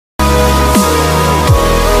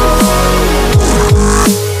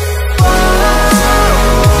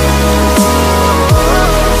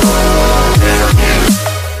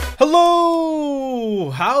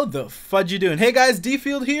How the fudge you doing? Hey guys,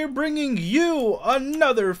 D-Field here, bringing you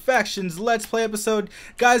another Factions Let's Play episode.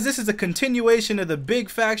 Guys, this is a continuation of the big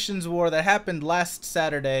Factions War that happened last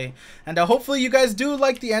Saturday. And hopefully you guys do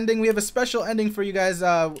like the ending. We have a special ending for you guys.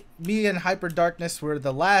 Me and Hyper Darkness were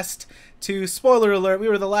the last two. Spoiler alert, we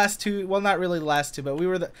were the last two. Well, not really the last two, but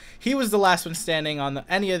he was the last one standing on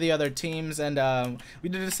any of the other teams. And we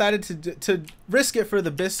decided to risk it for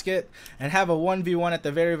the biscuit and have a 1v1 at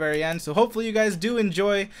the very end. So hopefully you guys do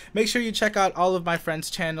enjoy. Make sure you check out all of my friends'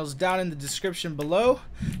 channels down in the description below.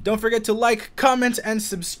 Don't forget to like, comment, and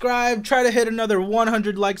subscribe. Try to hit another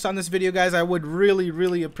 100 likes on this video, guys. I would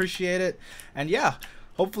really appreciate it. And yeah,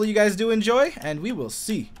 hopefully you guys do enjoy, and we will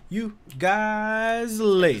see you guys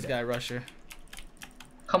later. This guy Rusher.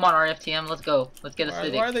 Come on, RFTM, let's go. Let's get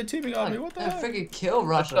acidic. Why are they teaming on me? What the heck? Freaking kill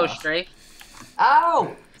Rusher. Let's go, Strafe.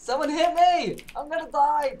 Ow! Someone hit me! I'm gonna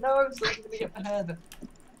die! No, someone's gonna hit my head.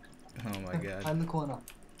 Oh my god. I'm in the corner.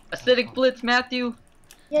 Acidic Blitz, Matthew.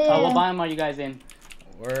 Yeah. What biome are you guys in?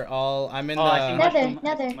 We're all. I'm in I the. see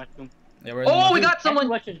Nether. mushroom. Yeah, we're in the Oh, we mushroom. got someone.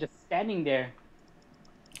 Rusher's just standing there.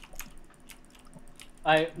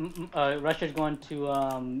 Rusher's going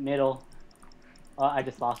to middle. I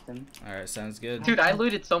just lost him. All right, sounds good. Dude, I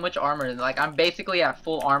looted so much armor. Like, I'm basically at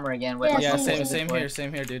full armor again. With Yeah,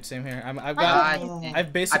 Same here, dude. Same here. I've God.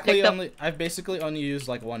 I've basically only used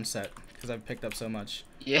like one set because I've picked up so much.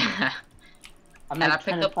 Yeah. And I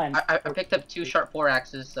picked up 2 sharp 4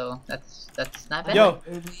 axes, so that's not bad. Yo,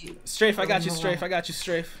 Strafe, I got you, Strafe. I got you,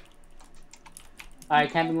 Strafe.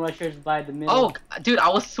 Alright, camping rushers by the middle. Oh, dude, I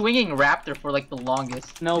was swinging Raptor for like the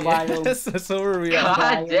longest. Snow biome. Yes, so were we.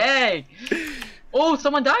 God dang. Oh,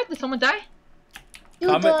 someone died? Did someone die? Dude,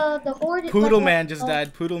 the horde. Poodle man just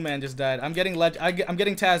died. Poodle man just died. I'm getting I'm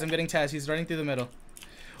getting Taz. I'm getting Taz. He's running through the middle.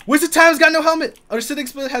 Wizard Time's got no helmet. Or Acidic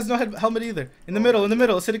Split has no helmet either. In the middle.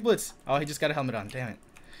 Acidic Blitz. Oh, he just got a helmet on. Damn it.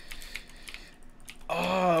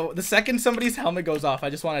 Oh, the second somebody's helmet goes off, I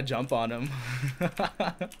just want to jump on him.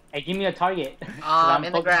 Hey, give me a target. In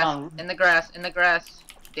the grass.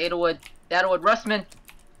 Datawood, Rustman.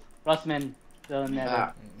 The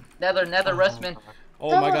nether. Nether, Rustman.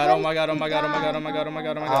 Oh my god.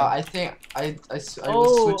 I think I was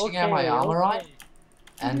switching out my armor on,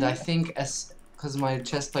 and I think because my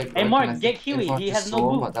chest plate broke. Hey Mark, get Huey. He has no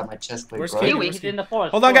boot. That my chest plate Where's broke. Huey? He's in the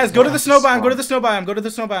forest. Hold on, guys. Go to the snow biome. Go to the snow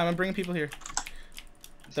biome. I'm bringing people here.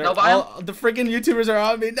 Snow biome? The freaking YouTubers are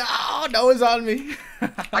on me. No one's on me.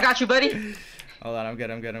 I got you, buddy. Hold on, I'm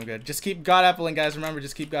good. Just keep god appling, guys. Remember,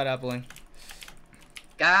 just keep god appling.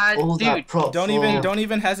 God, dude. Don't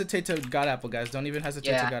even hesitate to god apple, guys. Don't even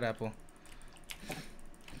hesitate to god apple.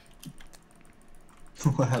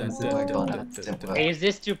 Hey, is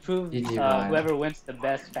this to prove whoever wins the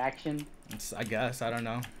best faction? I guess. I don't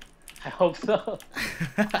know. I hope so.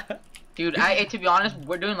 Dude, to be honest,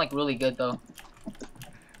 we're doing like really good though.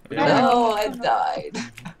 No, I died.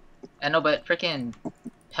 I know, but freaking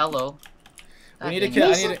hello. We need to kill.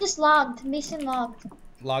 Mason just logged. Mason logged.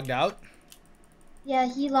 Logged out? Yeah,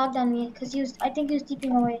 he logged on me because I think he was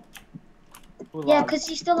deeping away. Who Yeah, logged? because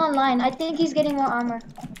he's still online. I think he's getting more armor.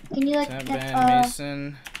 Can you like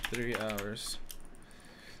Mason, 3 hours.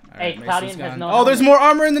 Hey, Cloudian has no. Oh, there's more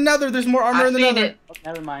armor in the nether. There's more armor in the nether. Oh,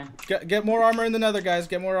 never mind. Get more armor in the nether, guys.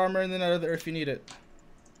 Get more armor in the nether if you need it.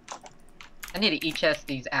 I need to e-chest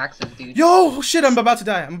these axes, dude. Yo, shit, I'm about to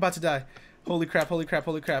die. Holy crap.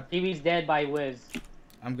 Kiwi's dead by Wiz.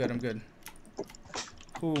 I'm good.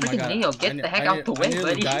 Oh my Freaking god. Neo, get the heck out the way, I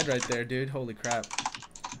nearly buddy. died right there, dude. Holy crap.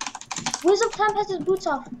 Wiz of Time has his boots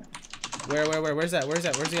off. Where? Where's that? Where's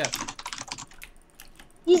he at?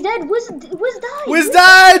 He's dead. Wiz died. Wiz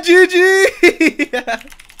died! GG!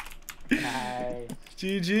 Nice.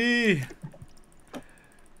 GG.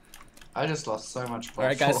 I just lost so much blood.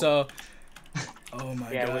 Alright, guys, so. Oh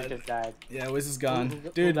my Yeah, god. Wiz just died. Yeah, Wiz is gone. Who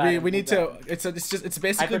Dude, died? we need to. It's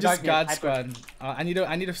basically Hyper just God Darkness, Squad. I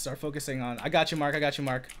need to start focusing on. I got you,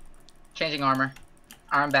 Mark. Changing armor.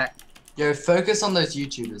 I'm back. Yo, focus on those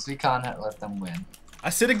YouTubers. We can't let them win.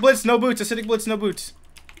 Acidic Blitz, no boots.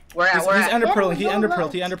 Where at? He's underpearling. He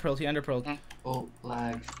underpearled. Oh,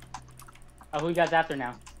 lag. Who you guys after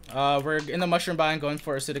now? We're in the mushroom biome going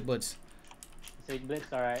for Acidic Blitz. Acidic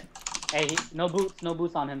Blitz, alright. Hey, no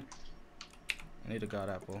boots on him. I need a god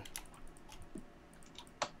apple.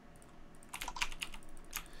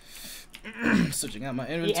 Switching out my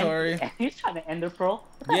inventory. He's trying to ender pearl.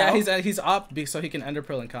 Yeah, he's up so he can ender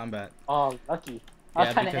pearl in combat. Oh, lucky. I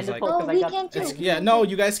was trying to ender pearl Oh, because I got. Yeah, no,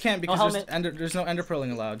 you guys can't because No there's no ender pearling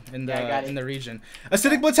allowed in the region. Yeah.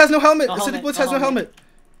 Acidic Blitz has no helmet. No Acidic Blitz has no helmet.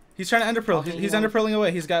 He's trying to ender pearl. He's ender pearling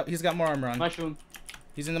away. He's got more armor on. Mushroom.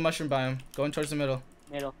 He's in the mushroom biome, going towards the middle.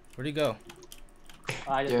 Middle. Where'd he go?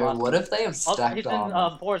 I just Dude, lost. what if they have stacked he's in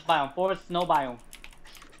armor? forest biome, forest snow biome.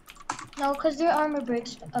 No, because their armor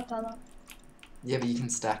breaks up a lot. Yeah, but you can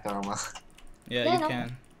stack armor. Yeah, you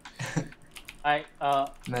can. Alright,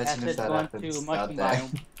 Imagine if that going happens to mushroom out there.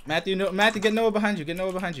 biome. Matthew, get Noah behind you. Get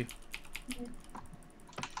Noah behind you.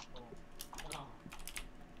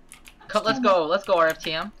 Let's go,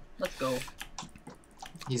 RFTM. Let's go.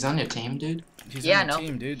 He's on your team, dude? He's Yeah, on no. your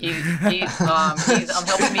team, dude. He's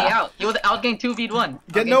helping me out. I was getting 2v1.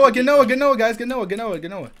 Get Noah, guys. Get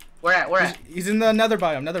Noah. Where at? He's in the nether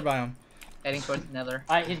biome. Heading towards the nether.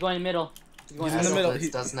 Alright, he's going middle. He's in the middle. He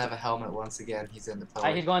doesn't have a helmet once again. He's in the pole.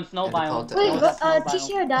 Alright, he's going snow biome. Wait,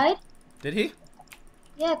 TCR died? Did he?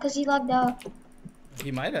 Yeah, because he logged out.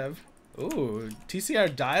 He might have. Ooh,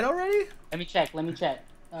 TCR died already? Let me check.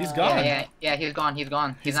 He's gone. Yeah, he's gone. He's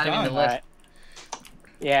not even in the list. Right.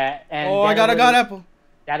 Yeah, and oh, I got a god apple.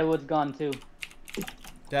 Datawood's gone too.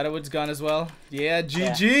 Datawood's gone as well. Yeah,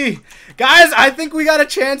 GG. Yeah. Guys, I think we got a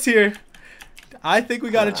chance here.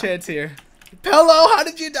 Pello, how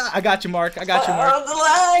did you die? I got you, Mark. The lag!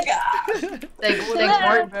 Thanks,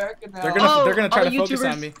 Mark. They're gonna try to focus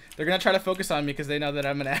on me. They're gonna try to focus on me because they know that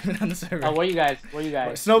I'm an admin on the server. Oh, where you guys?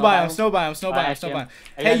 Snow biome.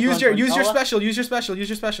 Hey, use your special.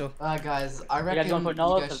 Guys, I reckon you guys going for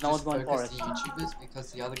Noah because Noah's going focus forest. the YouTubers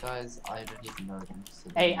because the other guys, I don't even know them.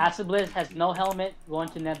 So Hey, Acid Blizz has no helmet going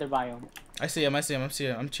to nether biome. I see him.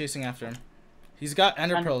 I'm chasing after him. He's got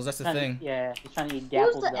ender pearls. That's the thing. Yeah, he's trying to eat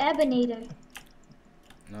gapples. Who's the Abinator?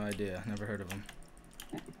 No idea. Never heard of him.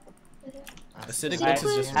 Acidic Right. Blitz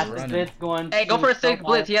is just running. Hey, go for Acidic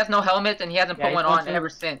Blitz. He has no helmet and he hasn't put one on ever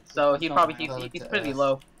since. So he's pretty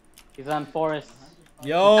low. He's on forest.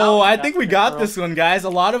 Yo, I think we got this one, guys. A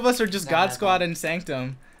lot of us are just God Squad and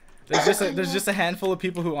Sanctum. There's just a handful of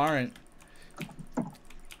people who aren't. All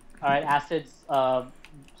right, Acid's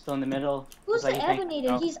still in the middle. Who's the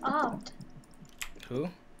Abinator? He's opt. Who?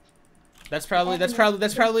 That's probably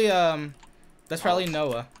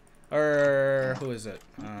Noah, or who is it?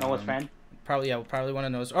 Noah's friend. Probably one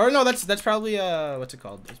of Noah's. Or no, that's probably what's it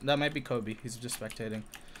called? That might be Kobe. He's just spectating.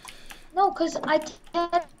 No, cause I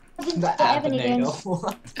can't. The Abinator.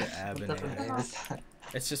 The Abinator.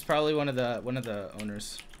 It's just probably one of the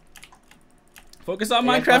owners. Focus on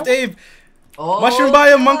Minecraft Abe. Oh, mushroom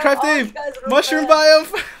biome, Minecraft Abe. Mushroom biome.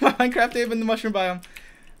 Minecraft Abe in the mushroom biome.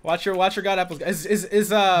 Watch your god apples. Is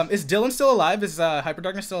Dylan still alive? Is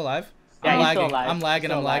Hyperdarkness still alive? Yeah, I'm he's still alive. I'm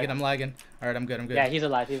lagging. Alright, I'm good. Yeah, he's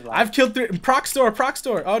alive. I've killed 3. Proc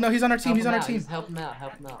store. Oh no, he's on our team. Help him out.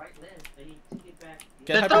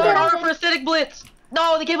 They're throwing armor for Acidic Blitz.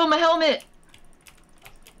 No, they gave him a helmet.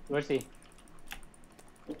 Where's he?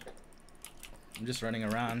 I'm just running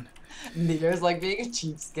around. Neo's like being a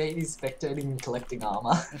cheapskate. He's spectating and collecting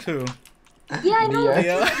armor. Who? Yeah, I know.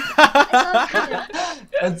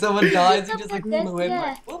 And someone dies, he just like away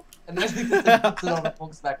like, whoop, and then he puts it on and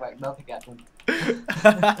walks back like nothing happened.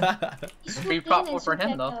 Pretty profitable for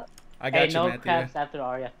him though. I got you, no Matthew. caps after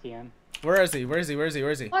RFTM. Where is he? He's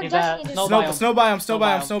Snow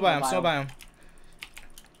biome.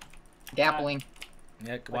 Dappling.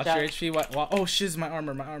 Yeah, watch your HP. Oh shiz, my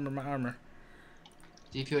armor.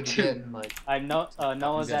 Do you feel again like? I know.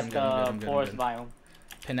 Noah's at the forest biome.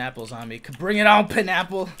 Pineapple's on me. Bring it on,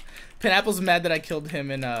 Pineapple. Pineapple's mad that I killed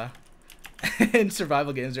him in in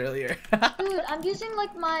survival games earlier. Dude, I'm using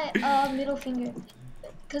like my middle finger,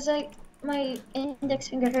 cause my index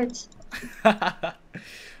finger hurts.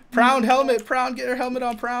 Pround helmet. Pround, get your helmet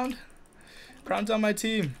on, Pround. Pround's on my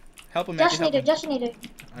team. Help him, Detonator.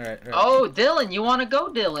 All right. Oh, Dylan, you wanna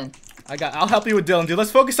go, Dylan? I'll help you with Dylan, dude.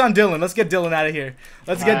 Let's focus on Dylan. Let's get Dylan out of here.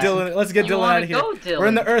 Let's get Dylan out of here. Dylan? We're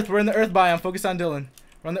in the earth biome. Focus on Dylan.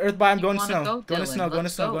 We're on the earth biome. Going to snow. Going to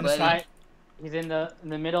snow. He's in the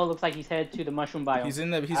middle. Looks like he's headed to the mushroom biome. He's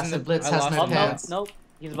in the Blitz has no pants. Nope.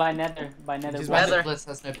 He's by nether. Blitz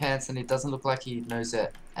has no pants and he doesn't look like he knows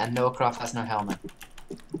it. And Noahcraft has no helmet.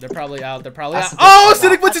 They're probably out. Oh,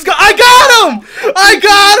 Acidic Blitz is gone. I got him!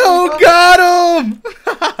 Got him!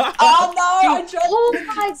 Oh no! Oh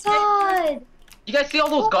my god! You guys see all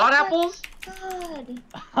those god apples?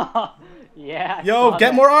 God. Yeah. Yo,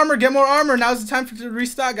 get more armor. Now's the time to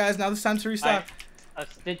restock, guys. Now it's time to restock.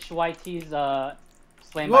 Stitch YT's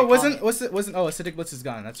slain by wasn't oh, Acidic Blitz is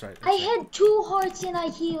gone. That's right. I had 2 hearts and I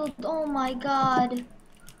healed. Oh my god.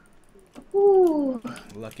 Ooh.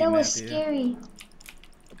 Lucky that was scary.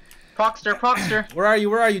 Procster. Where are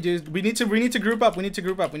you, dude? We need to group up.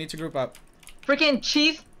 Freaking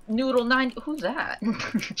cheese noodle 9. Who's that?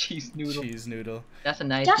 Cheese noodle. That's a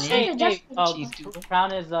nice name. Crown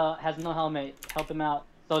has no helmet. Help him out.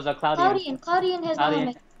 So is a Cloudian. Cloudian has no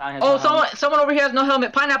helmet. Oh, someone over here has no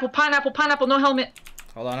helmet. Pineapple, no helmet.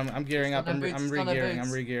 Hold on, I'm gearing up. I'm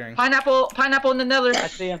re-gearing. Pineapple in the nether. I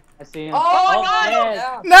see him. Oh, God!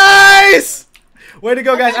 Yes. Nice! Way to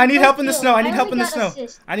go, guys. I need help in the snow. I need help in the snow.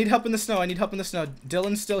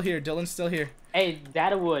 Dylan's still here. Hey,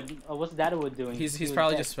 Datawood. What's Datawood doing? He's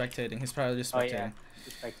probably just spectating. Oh, yeah.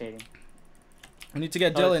 He's spectating. We need to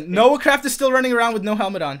get Dylan. Noahcraft is still running around with no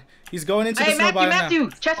helmet on. He's going into the snow biome now. Matthew!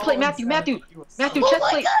 Chest plate, Matthew! Matthew, chest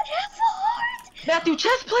plate! Matthew,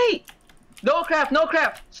 chest plate!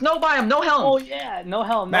 Noahcraft! Snow biome, no helm! Oh, yeah, no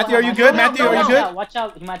helm. Matthew, are you good? Matthew, are you good? Watch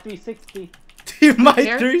out, he might 360. He might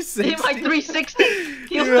 360. He might 360.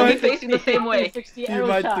 He'll still be facing the same way. He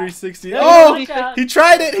might 360. Oh! He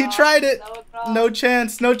tried it! No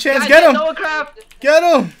chance. Guys, get him! Noahcraft! Get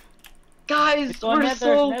him! Guys,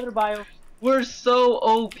 we're so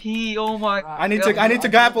OP. Oh my god. I need to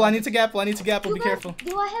grapple. Be careful.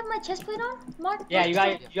 Do I have my chest plate on, Mark? Yeah, you got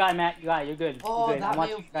it, Matt. You're good. Oh, you're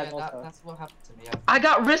good. That's what happened to me. I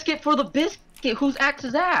got risk it for the biscuit. Whose axe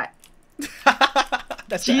is that?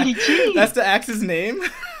 That's the axe's name?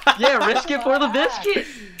 Yeah, risk it for the biscuit.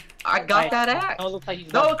 I got that axe.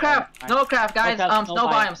 Noahcraft, guys.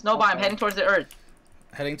 Snow biome, heading towards the earth.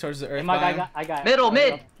 Heading towards the earth. I got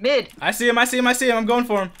it. Mid. I see him. I'm going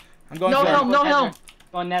for him. No helm.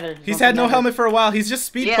 Going nether. He's had no helmet for a while. He's just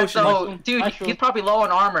speed potion. So, dude, he's probably low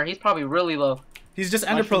on armor. He's probably really low. He's just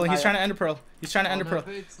ender pearling. He's trying to ender pearl. No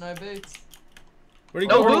boots. Where'd he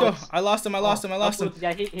go? I lost him. Yeah,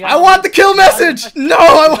 I want the kill message! No,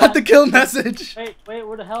 I want the kill message! Wait,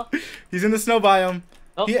 where the hell? He's in the snow biome.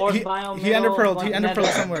 Biome. He ender pearled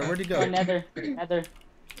somewhere. Where'd he go? Nether.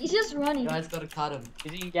 He's just running. You guys gotta cut him.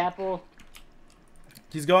 He's eating apple.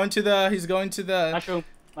 He's going to the mushroom.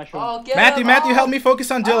 Oh, Matthew, help me focus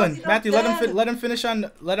on Dylan. Matthew, let him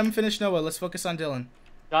finish Noah. Let's focus on Dylan.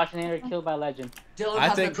 Josh and Andrew killed by legend.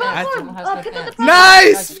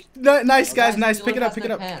 Nice, guys, nice. Pick it up.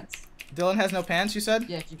 Dylan has no pants. You said?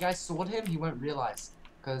 Yeah, if you guys sword him, he won't realize,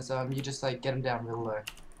 cause you just like get him down real low.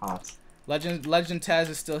 Hearts. Legend Taz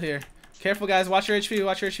is still here. Careful, guys. Watch your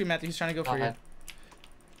HP. Matthew, he's trying to go for you.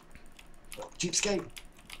 Cheapskate.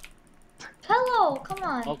 Hello, come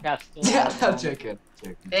on. Yeah, I'm joking.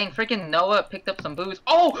 Dang, freaking Noah picked up some booze.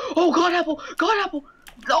 Oh, God apple.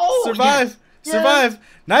 Oh, survive.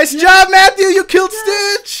 Nice job, Matthew. You killed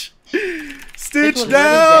Stitch. Stitch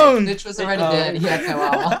down. Stitch was already dead. He had no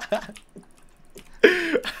armor.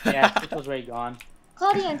 Yeah, Stitch was already gone.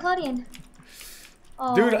 Claudian.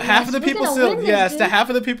 Oh, dude, half of the people still. Yes, half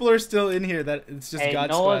of the people are still in here. That it's just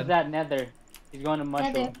God squad. Noah's that nether. He's going to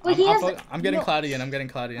mushroom. I'm getting Claudian.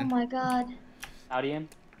 Oh my god. Claudian?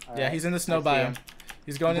 Yeah, he's in the snow biome.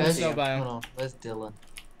 He's going in the snow biome. Hold on. Where's Dylan?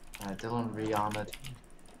 Dylan re-armored.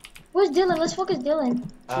 Where's Dylan? Let's focus Dylan.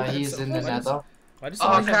 He's in the nether.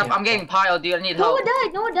 Oh crap, I'm getting piled, dude. I need help.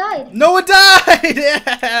 Noah died.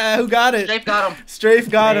 Yeah, who got it? Strafe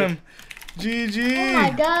got him. GG. Oh my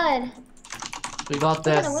god. We got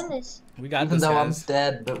this. We're gonna win this. We got Even this, though guys. I'm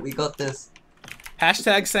dead, but we got this.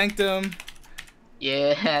 Hashtag Sanctum.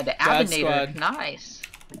 Yeah, the Abinator. Nice.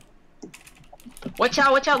 Watch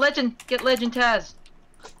out, Legend. Get Legend Taz.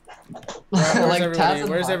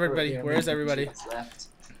 Where's everybody?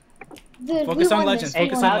 Dude, focus on Legend.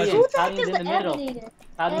 Focus on Legend. Who the heck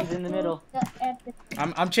Claudian's in the middle.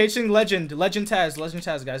 I'm chasing Legend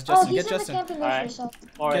Taz, guys. Justin, get Justin.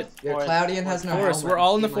 Forest. Claudian has no helmet. We're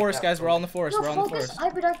all in the forest, guys. We're all in the forest.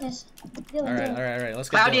 Hyper darkness. Alright. Let's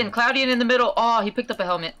go. Claudian in the middle. Oh, he picked up a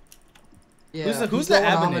helmet. Yeah, who's the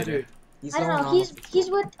Abinator? I don't know. He's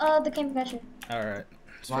with the camping catcher. Alright.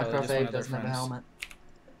 Minecraft Abe doesn't have a helmet.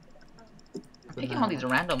 Picking all these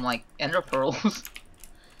random like ender pearls.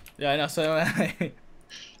 Yeah, I know. So I'm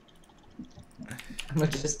gonna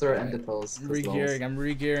just throw ender pearls. I'm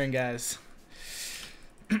re-gearing, guys.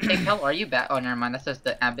 Hey, hell, are you back? Oh, never mind. That says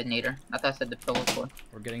the Abinator. I thought I said the pillow core.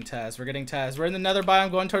 We're getting Taz. We're in the nether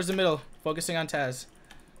biome, going towards the middle, focusing on Taz.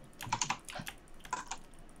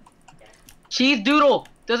 Cheese Doodle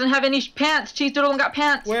doesn't have any pants. Cheese Doodle got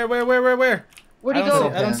pants. Where? Where'd he go?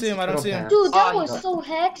 I don't see him. Dude, that was so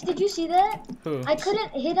hacks. Did you see that? Who? I couldn't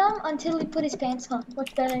hit him until he put his pants on. What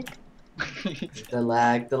the heck? The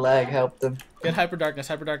lag helped him. Get hyper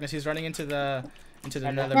darkness. He's running into the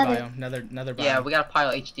nether biome. Nether biome. Yeah, we gotta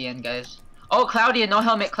pile HDN, guys. Oh, Claudian, no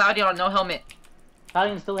helmet. Claudian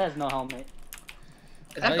still has no helmet.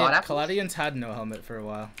 Is that God apple? Claudian's had no helmet for a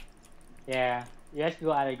while. Yeah. You guys can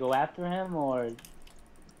either go after him or...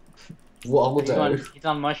 Waldo. He's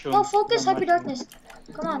on mushroom. Oh, focus hyper darkness.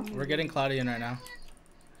 Come on. We're getting Claudian right now.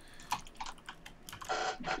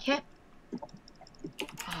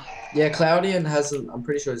 Yeah, Claudian has I'm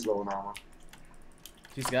pretty sure he's low on armor.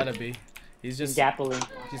 He's gotta be. He's just gappling.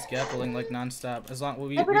 He's gappling like non-stop. As long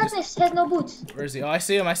we just has no boots. Where is he? Oh, I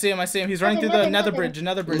see him. I see him. I see him. He's running through the nether bridge.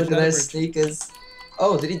 Another bridge. Look at those sneakers.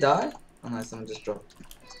 Oh, did he die? Oh no, someone just dropped.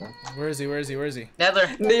 Where is he? Where is he? Where is he? Nether.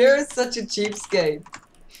 Neo is such a cheapskate.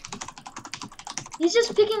 He's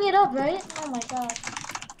just picking it up, right? Oh my god.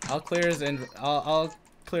 I'll clear his I'll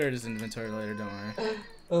clear his inventory later. Don't worry.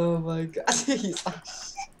 Oh my god.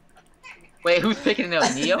 Wait, who's picking it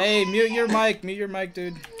up? Neo? Hey, mute your mic. Mute your mic,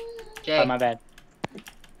 dude. Jay. Oh, my bad.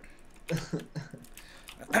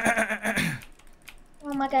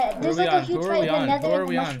 Oh my god. There's like a huge fight in the nether. Who are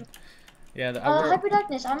we on? Yeah, Hyper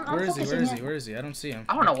darkness. I'm Where is he? focusing Where is he? him. Where is he? I don't see him.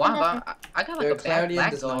 I don't know why, but I got like a bad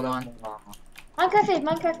lag going on.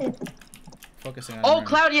 Minecraft fade. Focusing on Oh, him.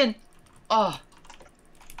 Cloudian! Oh.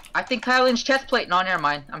 I think Cloudian's chest plate. No, never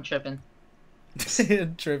mind. I'm tripping.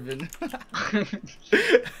 Tripping.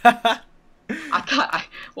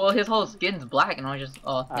 Well, his whole skin's black, and I was just,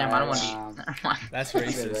 oh, never mind. I don't want to be. Never mind. That's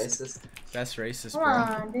racist. That's racist, bro. Come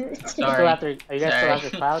on, dude. Sorry. Are you guys still after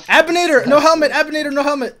Cloud? Abinator, no helmet. Abinator, no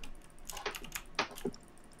helmet.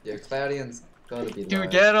 Yeah, Cloudian's gotta be. Dude,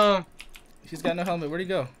 get him. He's got no helmet. Where'd he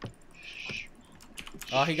go?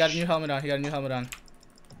 Oh, he got a new helmet on. Get him.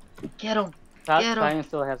 Get him. Cloudian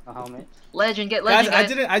still has no helmet. Legend, get legend.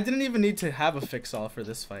 Guys, I didn't even need to have a fix-all for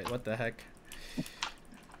this fight. What the heck?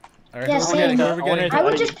 Alright, Yeah, who are we getting? I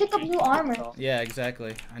would just pick up new armor. Yeah,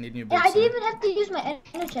 exactly. I need new boots. Yeah, I didn't even have to use my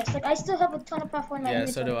ender chest. Like, I still have a ton of power in my Yeah,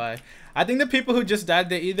 inventory. so do I. I think the people who just died,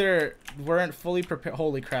 they either weren't fully prepared.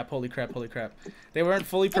 Holy crap. They weren't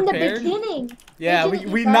fully prepared. In the beginning. Yeah,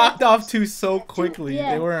 we knocked off two so quickly.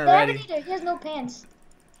 Yeah. They weren't ready. He has no pants.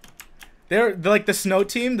 They're like the snow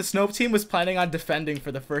team. The snow team was planning on defending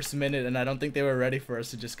for the first minute, and I don't think they were ready for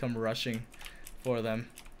us to just come rushing for them.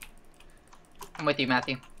 I'm with you,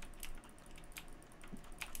 Matthew.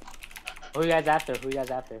 Who are you guys after?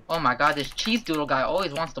 Oh my god, this cheese doodle guy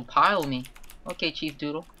always wants to pile me. Okay, cheese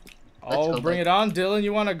doodle. Oh, bring it on, Dylan.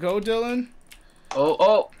 You want to go, Dylan?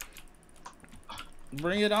 Oh.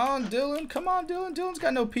 Bring it on, Dylan. Come on, Dylan. Dylan's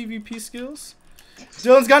got no PvP skills.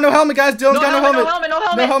 Dylan's got no helmet, guys. Dylan's got no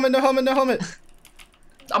helmet. No helmet.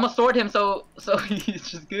 I'm gonna sword him so he's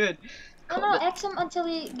just good. No, X him until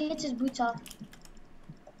he gets his boots off.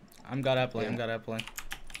 I'm god appling.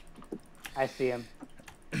 I see him.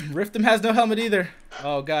 Riftem has no helmet either.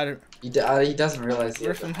 Oh god. He doesn't realize.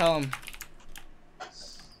 Riftem helm.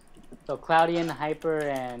 So Cloudian, Hyper,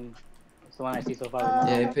 and it's the one I see so far.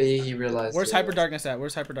 Yeah, he realized. Where's Hyper Darkness at? How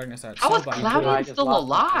is Cloudian still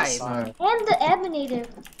alive? And the Abinator.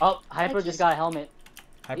 Oh, Hyper just got a helmet.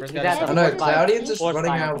 Hyper's got Oh no, Cloudian's just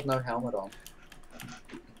running out with no helmet on.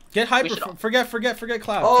 Get Hyper. Forget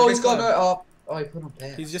Cloud. Oh, he's got no. Oh, he put on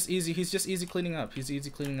pants. He's just easy cleaning up.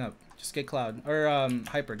 Just get Cloud or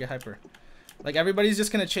Hyper. Get Hyper. Like everybody's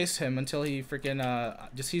just gonna chase him until he freaking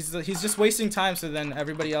he's just wasting time. So then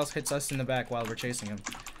everybody else hits us in the back while we're chasing him.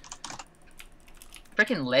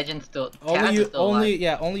 Freaking legend still. Only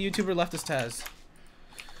YouTuber left is Taz.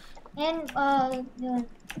 And yeah.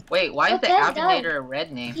 Wait, why is the Abinator a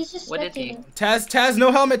red name? What is he? Taz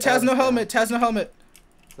no helmet. Taz no helmet.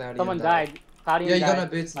 Someone died. Claudian you got no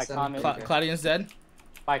boots. Claudian's dead.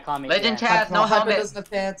 By comment. Legend Taz, no helmet. Doesn't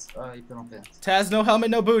have pants. Oh, you put on pants. Taz, no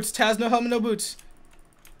helmet, no boots.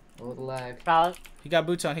 Oh, the lag. He got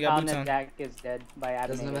boots on. Jack is dead by Abinator.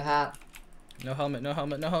 Doesn't have a hat. No helmet.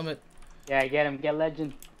 Yeah, get him. Get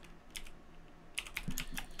Legend.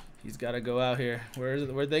 He's got to go out here.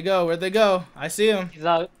 Where'd they go? I see him. He's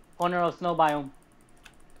a corner of snow biome.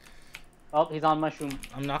 Oh, he's on mushroom.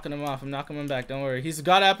 I'm knocking him off. I'm knocking him back. Don't worry. He's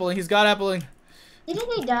god appling.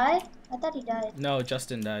 Didn't he die? I thought he died. No,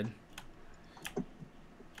 Justin died.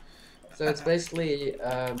 So it's basically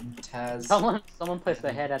Taz. Someone placed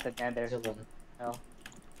the head at the end there. Oh.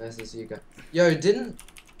 Versus you go. Yo, didn't.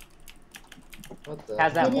 What the?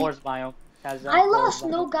 Has that horse biome. I lost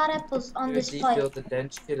no god apples on this fight.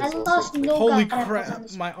 I lost no Holy god crap!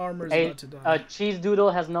 apples My armor's about to die. Cheese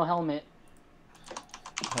Doodle has no helmet.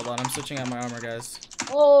 Hold on, I'm switching out my armor, guys.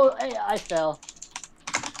 Oh, hey, I fell.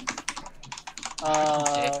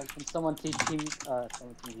 Can someone teach me?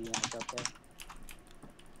 Someone teach me myself there.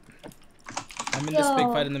 I'm in this big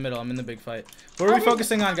fight in the middle. Who are we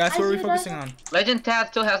focusing on, guys? Legend Taz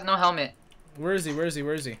still has no helmet. Where is he?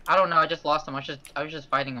 I don't know. I just lost him. I was just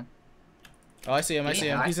fighting him. Oh, I see him.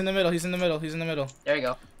 He's in the middle. There you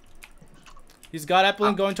go. He's god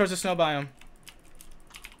appling going towards the snow biome.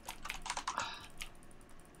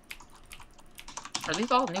 Are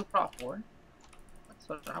these all new prop 4? That's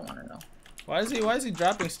what I want to know. Why is he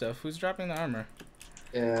dropping stuff? Who's dropping the armor?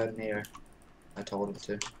 Yeah, Neo. I told him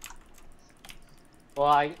to. Well,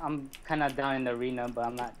 I'm kind of down in the arena, but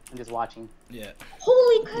I'm not. I'm just watching. Yeah.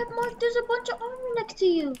 Holy crap, Mark! There's a bunch of armor next to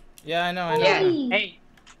you. Yeah, I know. I know. Yeah. Hey.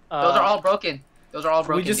 Those are all broken. Those are all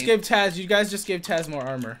broken. We just gave Taz. You guys just gave Taz more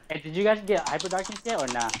armor. Hey, did you guys get hyper darkness yet or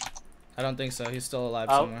not? I don't think so. He's still alive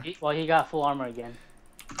Oh, somewhere. well, he got full armor again.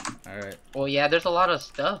 All right. Well, yeah. There's a lot of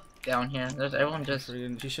stuff down here. There's everyone just.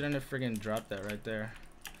 He shouldn't have friggin' dropped that right there.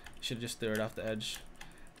 He should have just threw it off the edge.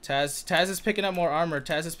 Taz is picking up more armor.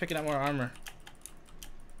 Taz is picking up more armor.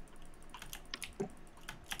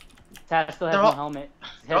 Taz still has no helmet.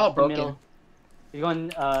 They're all broken. Middle. He's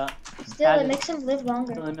going. Still, it makes him live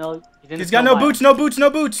longer. In the middle. He's got no boots. No boots. No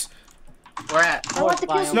boots. Where at? I want to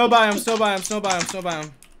kill Snow biome. Snow biome. Snow biome. Snow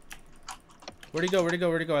biome. Where'd he go? Where'd he go?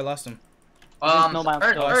 Where'd he go? I lost him. Earth,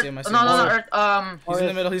 I see him. no, Earth, He's in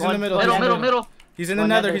the middle. He's in the middle. Middle. He's in the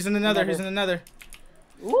nether. He's in the nether. He's in the nether.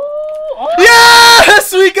 Ooh, oh.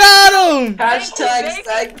 Yes, we got him. Hashtag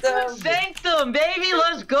sanctum. Sanctum, baby,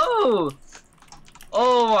 let's go.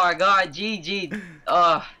 Oh my God, GG.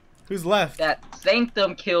 Who's left? That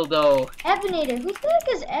sanctum kill though. Abinator. Who the heck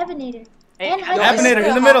is Abinator? Hey, And Abinator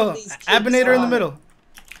in the middle. Abinator in the middle.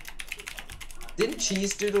 Didn't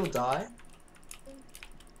Cheese Doodle die?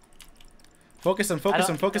 Focus him. Focus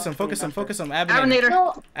him. Focus him. Focus him. Focus him. Abinator. Abinator.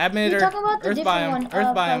 No, Abinator. you're talking about the Earth different biome. one.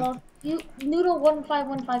 Earth biome. Fellow. You Noodle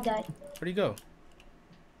 1515 died. Where'd he go?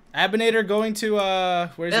 Abinator going to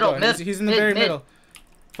where's Middle, he going? He's in the mid, very mid. middle.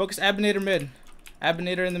 Focus Abinator mid.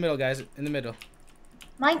 Abinator in the middle, guys. In the middle.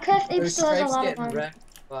 Minecraft Ape still has a lot of armor. Wrecked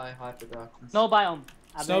by hyper darkness. Snow biome.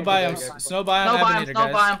 Snow biome. Snow biome. No biome, Abinator,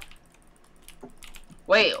 no guys. biome.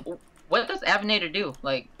 Wait, what does Abinator do?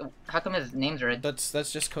 Like, how come his name's red? That's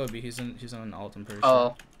just Kobe. He's on alt, I'm pretty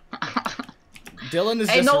Oh. sure. Dylan is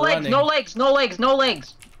Hey, just no legs, running. no legs, no legs, no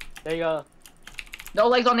legs. There you go. No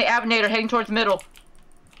legs on the Abinator heading towards middle.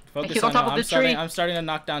 Focus He's on top him. of the tree. I'm starting to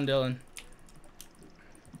knock down Dylan.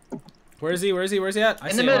 Where is he? Where is he? Where's he at? I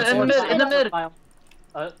In see the him. mid, in the mid, in the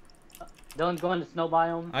mid. Dylan's going to snow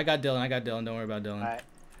biome. I got Dylan. Don't worry about Dylan. Alright.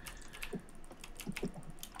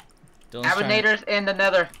 Abinator's in the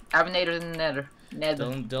nether. Abinator's in the nether.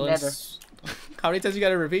 Dylan's... How many times you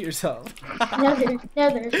gotta repeat yourself? Nether.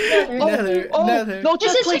 Nether. No,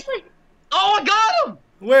 just play. Oh, I got him!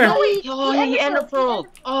 Where? No, Oh, he ender pearled.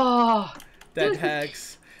 Oh. That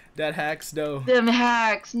hacks. That hacks, no. Them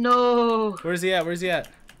hacks, no. Where's he at? Where's he at?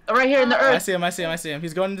 Right here in the earth. I see him.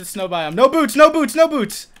 He's going into the snow biome. No boots, no boots, no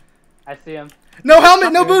boots! I see him. No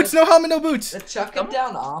helmet, no boots, no helmet, no boots! Chuck him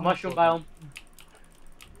down armor. Mushroom biome.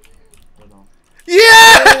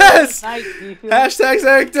 Yes! Nice, Hashtag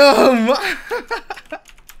sanctum!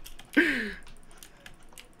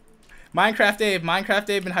 Minecraft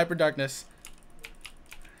Abe in hyper darkness.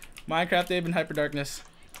 Minecraft Abe in hyper darkness.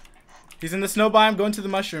 He's in the snow biome going to the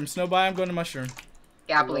mushroom. Snow biome going to mushroom.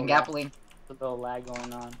 Gappling. A little lag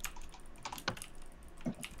going on.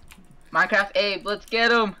 Minecraft Abe, let's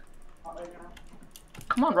get him.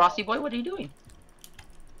 Come on, Rossi boy, what are you doing?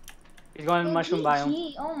 He's going to the mushroom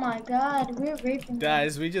biome. Oh my God, we're raping.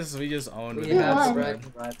 Guys, we just owned We it. have won.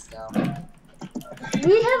 bragging rights now.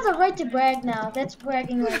 We have the right to brag now. That's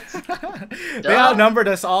bragging rights. They outnumbered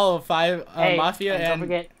us all. Five Hey, Mafia and don't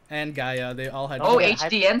forget, and Gaia. They all had. Oh, Okay.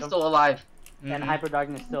 HDN's still alive. and hyper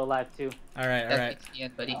darkness still alive too. All right. That's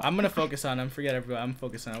HDN, buddy. I'm gonna focus on him. Forget everyone. I'm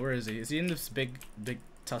focusing on. Where is he? Is he in this big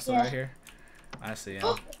tussle Yeah. right here? I see him.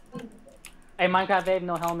 Hey, Minecraft Abe,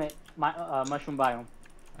 no helmet. Mushroom biome.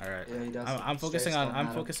 All right. Yeah, he does. I'm focusing on.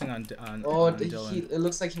 I'm focusing on Oh, Dylan. it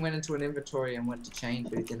looks like he went into an inventory and went to change,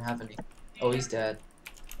 but he didn't have any. Oh, he's dead.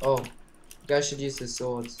 Oh, you guys should use his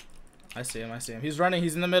swords. I see him. He's running.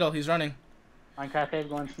 He's in the middle. He's running. Minecraft Abe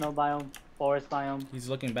going snow biome, forest biome. He's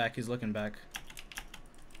looking back.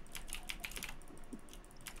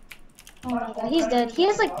 Oh my God, he's dead. He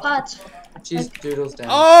has like pots. Cheese Doodle's down.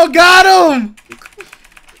 Oh, got him!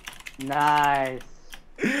 Nice.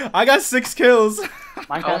 I got 6 kills.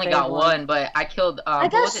 Minecraft I only Abe got won. one, but I killed. I who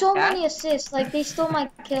got was it, so Pat? many assists. Like they stole my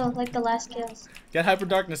kill, like the last kills. Get hyper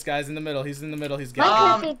darkness, guys. In the middle. He's in the middle. He's getting.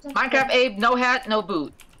 Minecraft Abe, no hat, no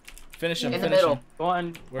boot. Finish him. In the Finish middle. him. Go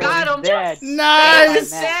on. Where Got is him. Dead. Nice.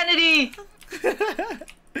 Insanity.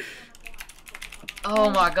 Oh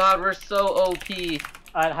my God, we're so OP.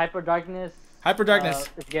 Hyper darkness. Hyper darkness.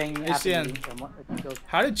 Is getting HCN.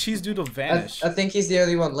 How did Cheese Doodle vanish? I think he's the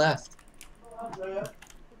only one left.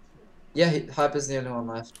 Yeah, Hyper's the only one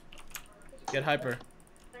left. Get hyper.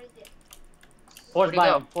 Forest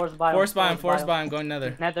biome. Forest biome. Forest biome. Going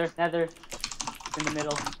nether. Nether. In the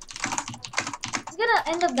middle. He's gonna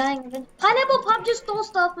end up dying. Pineapple Pop just stole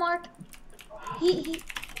stuff, Mark. He.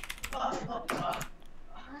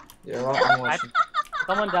 Yeah, right, I'm watching.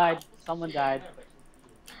 Someone died.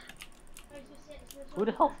 Who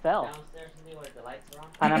the hell fell?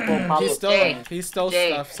 Pineapple Pablo. He stole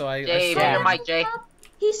stuff, so I Jay, your mic, Jay.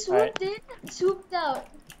 He swooped in, swooped out.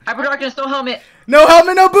 Hyper Darkness, no helmet. No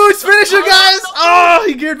helmet, no boots. Finish it, guys. Oh,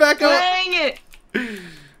 he geared back up. Dang it.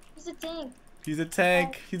 He's a tank. He's a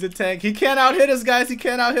tank. He's a tank. He can't out hit us, guys. He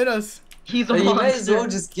can't out hit us. He's a monster. You might as monster. well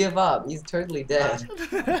just give up. He's totally dead.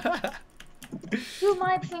 Do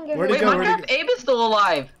my finger. Wait, Minecraft Abe is still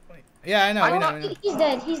alive. Yeah, I know. We know. He's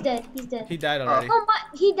dead. He's dead. He's dead. He died already. Oh my!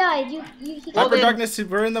 He died. Hyper Darkness.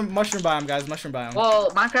 We're in the mushroom biome, guys. Mushroom biome. Well,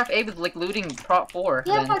 Minecraft Abe is like looting Prop 4.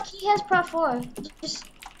 Yeah, but he has Prop 4. Just...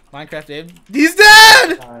 Minecraft Abe. He's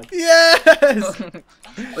dead. Yes.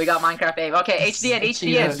 We got Minecraft Abe. Okay, HDN.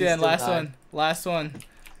 HDN. Last one. Last one.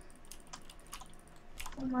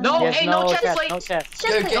 No, hey, no chest plate. No chest.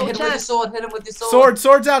 Yo, hit him with your sword. Hit him with your sword.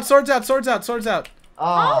 Swords out. Swords out. Swords out. Swords out.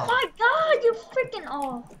 Oh my God! You freaking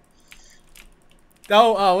off.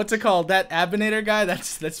 Oh, what's it called? That Abinator guy?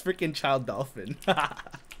 That's freaking Child Dolphin.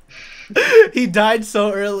 He died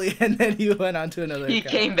so early, and then he went on to another. He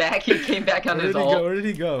came back. He came back on his ult. Where did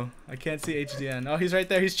he go? I can't see HDN. Oh, he's right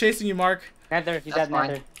there. He's chasing you, Mark. Nether. He's at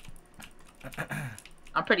Nether.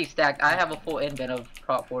 I'm pretty stacked. I have a full invent of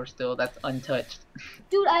Prop 4 still. That's untouched.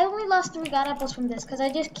 Dude, I only lost 3 god apples from this because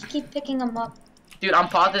I just keep picking them up. Dude, I'm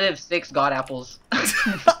positive 6 god apples.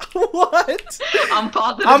 What? I'm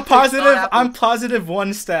positive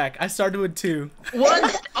 1 stack. I started with 2.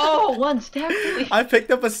 One stack. Really? I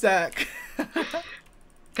picked up a stack.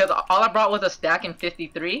 Because all I brought was a stack in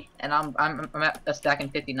 53, and I'm at a stack in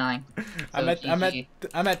 59. So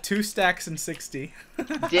I'm at 2 stacks in 60.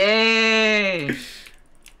 Dang.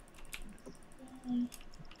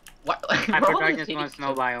 What? Hyper Darkness wants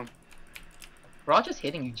snow biome. We're all just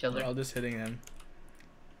hitting each other. We're all just hitting him.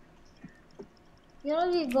 You know,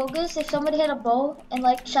 it'd be bogus if somebody had a bow and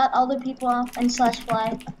like shot other people off and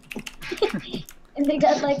 /fly, and they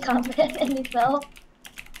got like combat and they fell.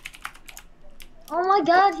 Oh my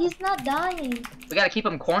God, he's not dying. We gotta keep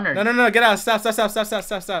him cornered. No, get out! Stop! Stop! All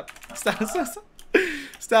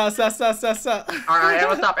right,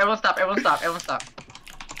 everyone stop.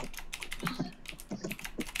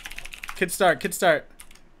 Kid start.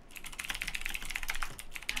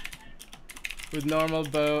 With normal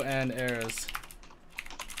bow and arrows.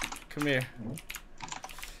 Come here.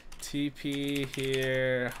 TP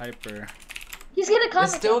here, Hyper. He's gonna come.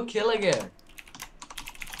 They're still killing him.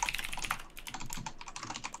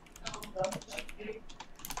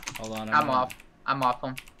 Hold on. I'm off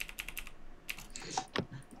him.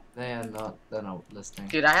 They're not listening.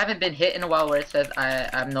 Dude, I haven't been hit in a while where it says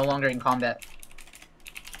I'm no longer in combat.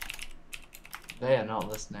 They are not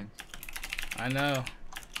listening. I know.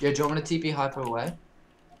 Yo, do you want me to TP Hyper away?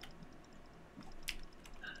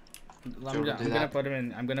 I'm gonna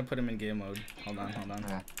put him in game mode. Hold on.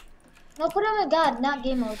 Okay. No, put him in God, not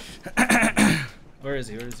game mode. Where is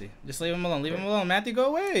he? Just leave him alone. Matthew, go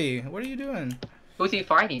away. What are you doing? Who's he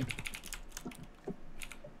fighting?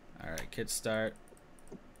 Alright, kid start.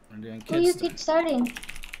 We're doing Who are you keep starting?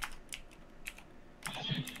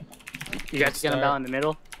 You guys get him down in the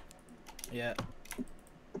middle? Yeah.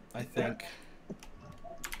 I think.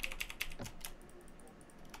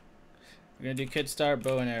 We're gonna do kid start,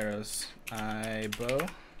 bow and arrows. Bow.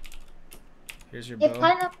 Here's your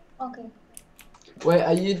bow. Okay. Wait,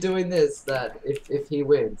 are you doing this that if he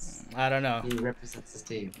wins? I don't know. He represents his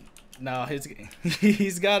team. No,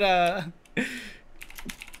 he's got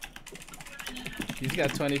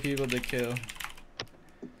 20 people to kill.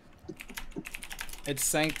 It's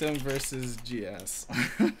Sanctum versus GS.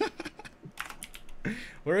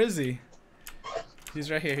 Where is he? He's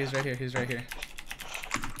right here.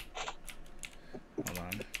 Hold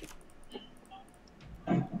on.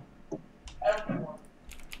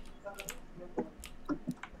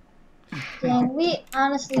 Dang, we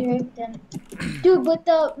honestly raped them. Dude, but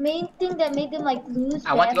the main thing that made them like lose.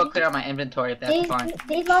 I want to go clear out my inventory if that's fine.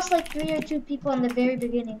 They lost like 3 or 2 people in the very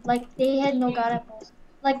beginning. Like they had no god apples.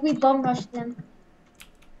 Like we bum rushed them.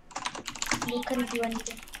 They couldn't do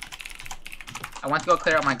anything. I want to go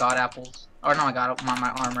clear out my god apples. Or no, my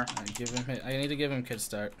armor. I need to give him kid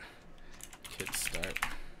start.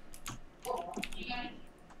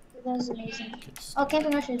 That was amazing. Oh,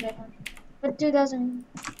 camping rush is right now. But dude, that was amazing.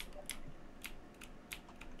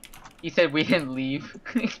 He said we didn't leave.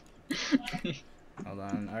 Hold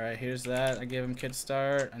on. All right, here's that. I gave him kid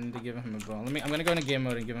start. I need to give him a bow. I'm gonna go into game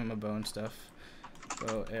mode and give him a bow and stuff.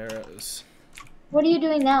 Bow, arrows. What are you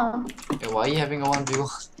doing now? Yeah, why are you having a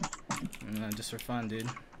 1v1? Just for fun, dude.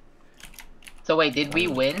 So wait, did we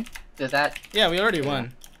win? Does that? Yeah, we already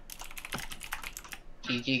won.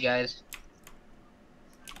 GG, guys.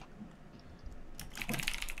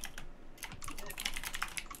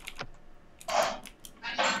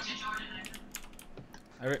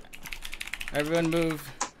 Everyone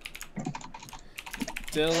move.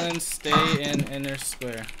 Dylan, stay in inner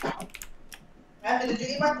square. Did you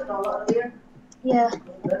eat my canola earlier? Yeah.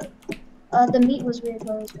 The meat was weird,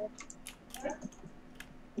 but it was good.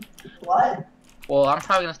 What? Well, I'm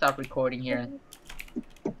probably gonna stop recording here.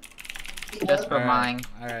 Just for mine.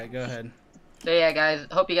 Alright, go ahead. So yeah, guys,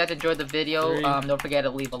 hope you guys enjoyed the video. Don't forget to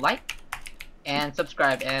leave a like and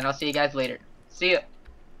subscribe, and I'll see you guys later. See ya.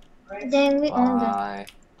 Dang, we owned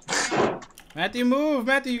it. Matthew, move!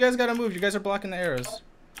 Matthew, you guys gotta move. You guys are blocking the arrows.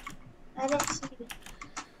 I didn't see it.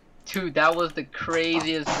 Dude, that was the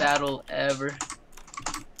craziest battle ever.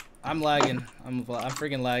 I'm lagging. I'm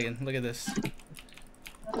freaking lagging. Look at this.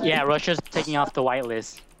 Yeah, Russia's taking off the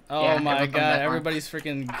whitelist. Oh Yeah, my god, on. everybody's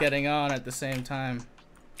freaking getting on at the same time.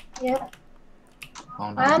 Yep.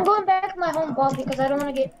 Oh, no. I'm going back to my home ball because I don't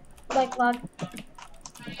want to get like logged.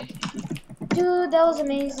 Dude, that was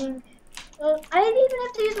amazing. I didn't even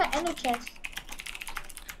have to use my ender chest.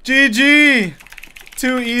 GG!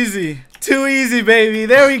 Too easy. Too easy, baby.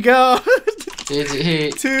 There we go.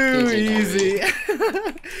 GG. Too easy.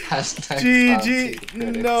 GG.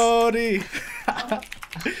 Naughty.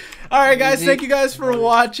 Alright, guys. Thank you guys for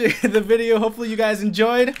watching the video. Hopefully you guys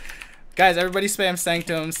enjoyed. Guys, everybody spam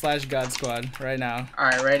Sanctum/God Squad right now.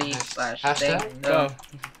 Alright, ready? Hashtag? Go.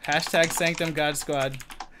 Hashtag Sanctum God Squad.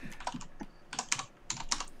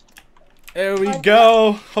 There we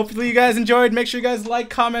go. Hopefully you guys enjoyed. Make sure you guys like,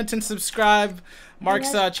 comment, and subscribe.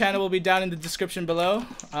 Mark's channel will be down in the description below.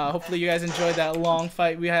 Hopefully you guys enjoyed that long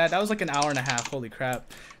fight we had. That was like an hour and a half. Holy crap.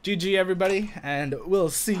 GG, everybody. And we'll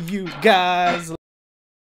see you guys